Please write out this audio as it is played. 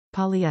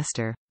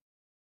Polyester.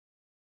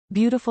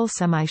 Beautiful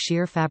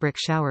semi-sheer fabric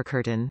shower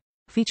curtain.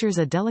 Features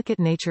a delicate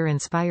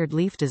nature-inspired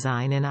leaf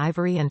design in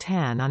ivory and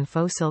tan on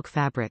faux silk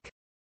fabric.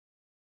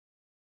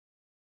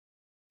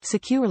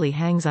 Securely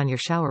hangs on your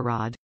shower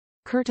rod.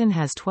 Curtain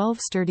has 12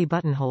 sturdy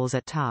buttonholes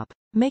at top,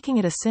 making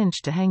it a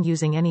cinch to hang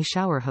using any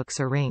shower hooks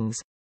or rings.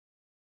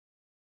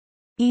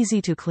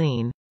 Easy to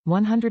clean.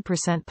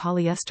 100%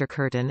 polyester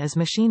curtain is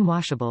machine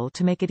washable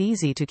to make it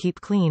easy to keep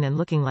clean and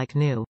looking like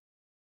new.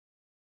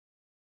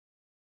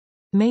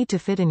 Made to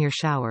fit in your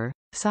shower,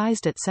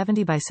 sized at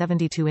 70 by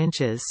 72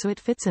 inches so it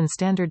fits in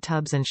standard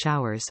tubs and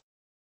showers.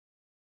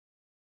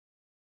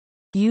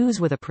 Use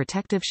with a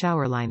protective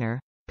shower liner.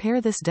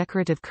 Pair this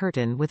decorative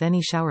curtain with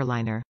any shower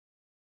liner.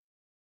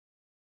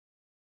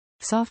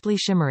 Softly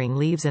shimmering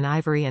leaves in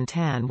ivory and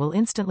tan will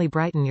instantly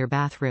brighten your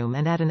bathroom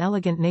and add an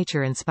elegant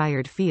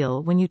nature-inspired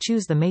feel when you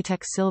choose the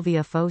Maytex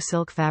Sylvia Faux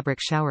silk fabric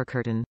shower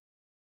curtain.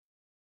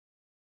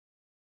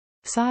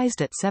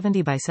 Sized at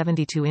 70 by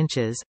 72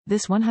 inches,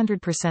 this 100%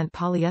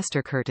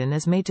 polyester curtain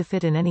is made to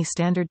fit in any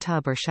standard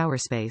tub or shower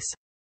space.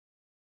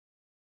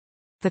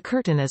 The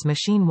curtain is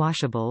machine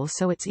washable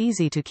so it's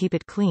easy to keep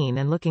it clean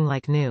and looking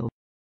like new.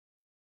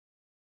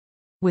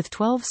 With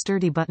 12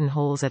 sturdy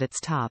buttonholes at its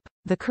top,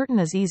 the curtain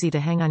is easy to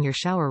hang on your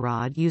shower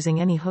rod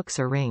using any hooks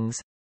or rings.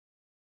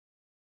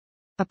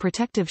 A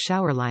protective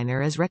shower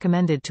liner is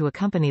recommended to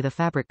accompany the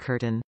fabric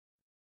curtain.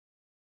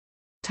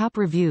 Top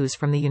reviews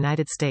from the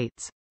United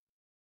States.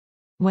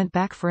 Went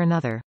back for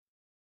another.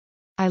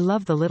 I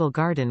love the little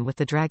garden with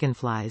the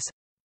dragonflies.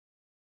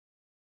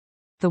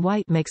 The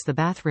white makes the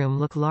bathroom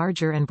look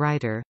larger and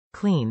brighter,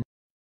 clean.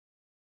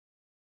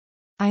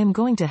 I am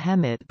going to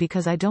hem it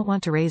because I don't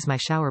want to raise my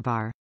shower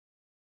bar.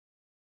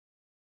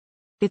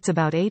 It's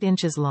about 8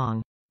 inches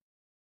long.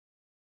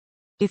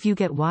 If you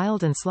get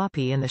wild and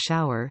sloppy in the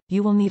shower,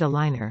 you will need a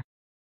liner.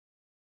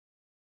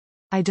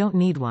 I don't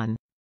need one.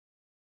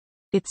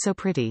 It's so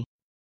pretty.